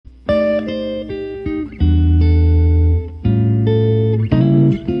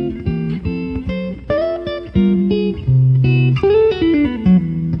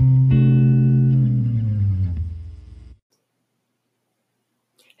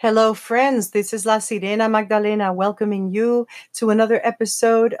Hello, friends. This is La Sirena Magdalena welcoming you to another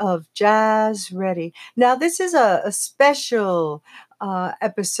episode of Jazz Ready. Now, this is a special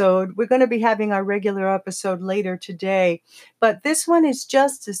episode. We're going to be having our regular episode later today, but this one is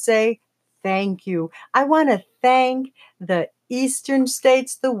just to say thank you. I want to thank the Eastern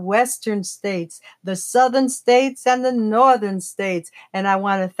states, the Western states, the Southern states, and the Northern states. And I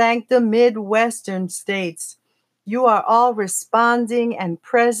want to thank the Midwestern states. You are all responding and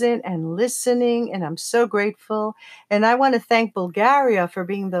present and listening, and I'm so grateful. And I want to thank Bulgaria for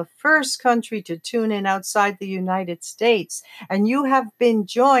being the first country to tune in outside the United States. And you have been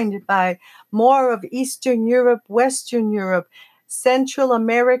joined by more of Eastern Europe, Western Europe, Central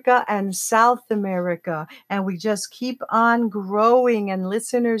America, and South America. And we just keep on growing, and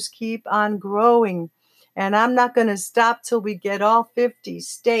listeners keep on growing. And I'm not going to stop till we get all 50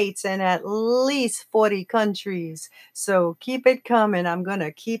 states and at least 40 countries. So keep it coming. I'm going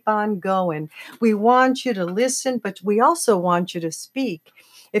to keep on going. We want you to listen, but we also want you to speak.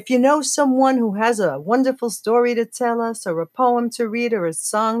 If you know someone who has a wonderful story to tell us, or a poem to read, or a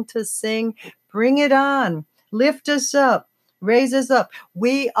song to sing, bring it on. Lift us up. Raise us up.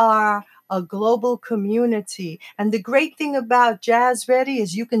 We are a global community. And the great thing about Jazz Ready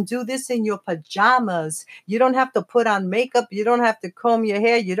is you can do this in your pajamas. You don't have to put on makeup. You don't have to comb your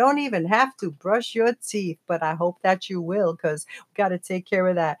hair. You don't even have to brush your teeth. But I hope that you will, because we got to take care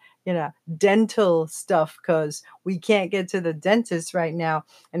of that, dental stuff, because we can't get to the dentist right now.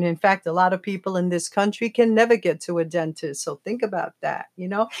 And in fact, a lot of people in this country can never get to a dentist. So think about that.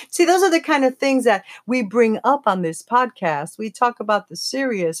 See, those are the kind of things that we bring up on this podcast. We talk about the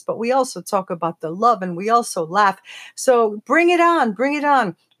serious, but we also talk about the love, and we also laugh. So bring it on, bring it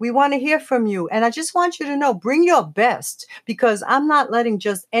on. We want to hear from you. And I just want you to know, bring your best, because I'm not letting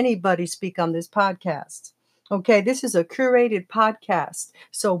just anybody speak on this podcast. Okay, this is a curated podcast.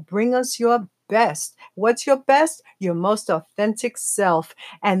 So bring us your best. What's your best? Your most authentic self,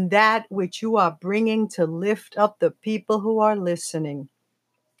 and that which you are bringing to lift up the people who are listening.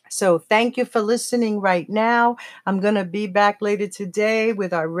 So thank you for listening right now. I'm going to be back later today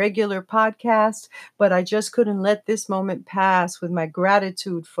with our regular podcast, but I just couldn't let this moment pass with my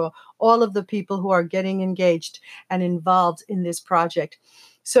gratitude for all of the people who are getting engaged and involved in this project.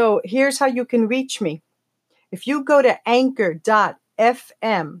 So here's how you can reach me. If you go to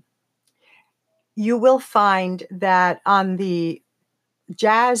anchor.fm, you will find that on the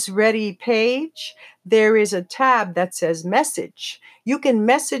Jazz Ready page, there is a tab that says message. You can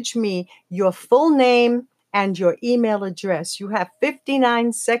message me your full name and your email address. You have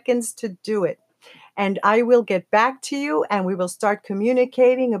 59 seconds to do it. And I will get back to you, and we will start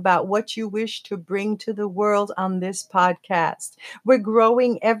communicating about what you wish to bring to the world on this podcast. We're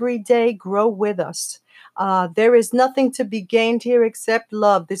growing every day. Grow with us. There is nothing to be gained here except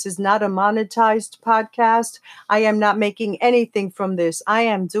love. This is not a monetized podcast. I am not making anything from this. I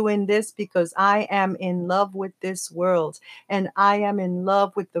am doing this because I am in love with this world, and I am in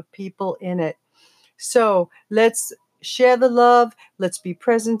love with the people in it. So let's share the love. Let's be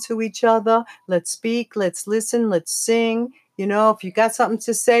present to each other. Let's speak. Let's listen. Let's sing. If you got something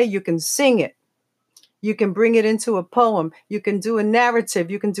to say, you can sing it. You can bring it into a poem. You can do a narrative.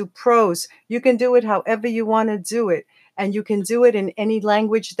 You can do prose. You can do it however you want to do it. And you can do it in any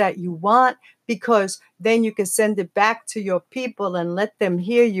language that you want, because then you can send it back to your people and let them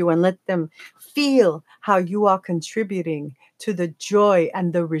hear you and let them feel how you are contributing to the joy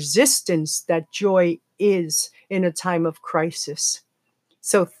and the resistance that joy is in a time of crisis.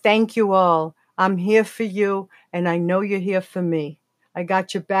 So thank you all. I'm here for you, and I know you're here for me. I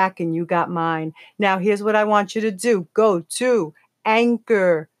got your back and you got mine. Now, here's what I want you to do. Go to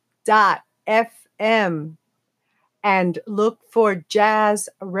anchor.fm and look for Jazz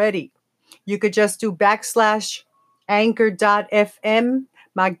Ready. You could just do /anchor.fm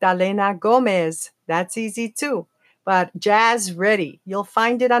Magdalena Gomez. That's easy too. But Jazz Ready, you'll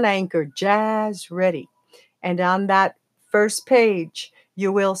find it on Anchor, Jazz Ready. And on that first page,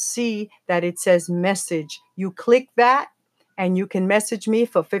 you will see that it says message. You click that, and you can message me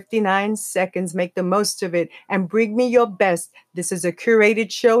for 59 seconds. Make the most of it and bring me your best. This is a curated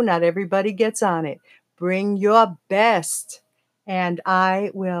show. Not everybody gets on it. Bring your best, and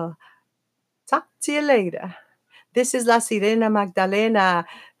I will talk to you later. This is La Sirena Magdalena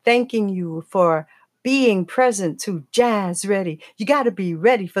thanking you for being present to Jazz Ready. You got to be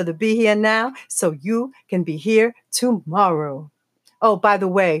ready for the Be Here Now so you can be here tomorrow. Oh, by the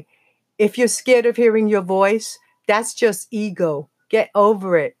way, if you're scared of hearing your voice, that's just ego. Get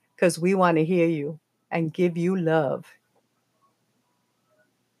over it, because we want to hear you and give you love.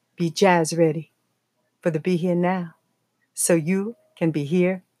 Be Jazz Ready for the Be Here Now so you can be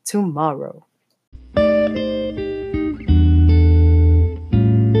here tomorrow.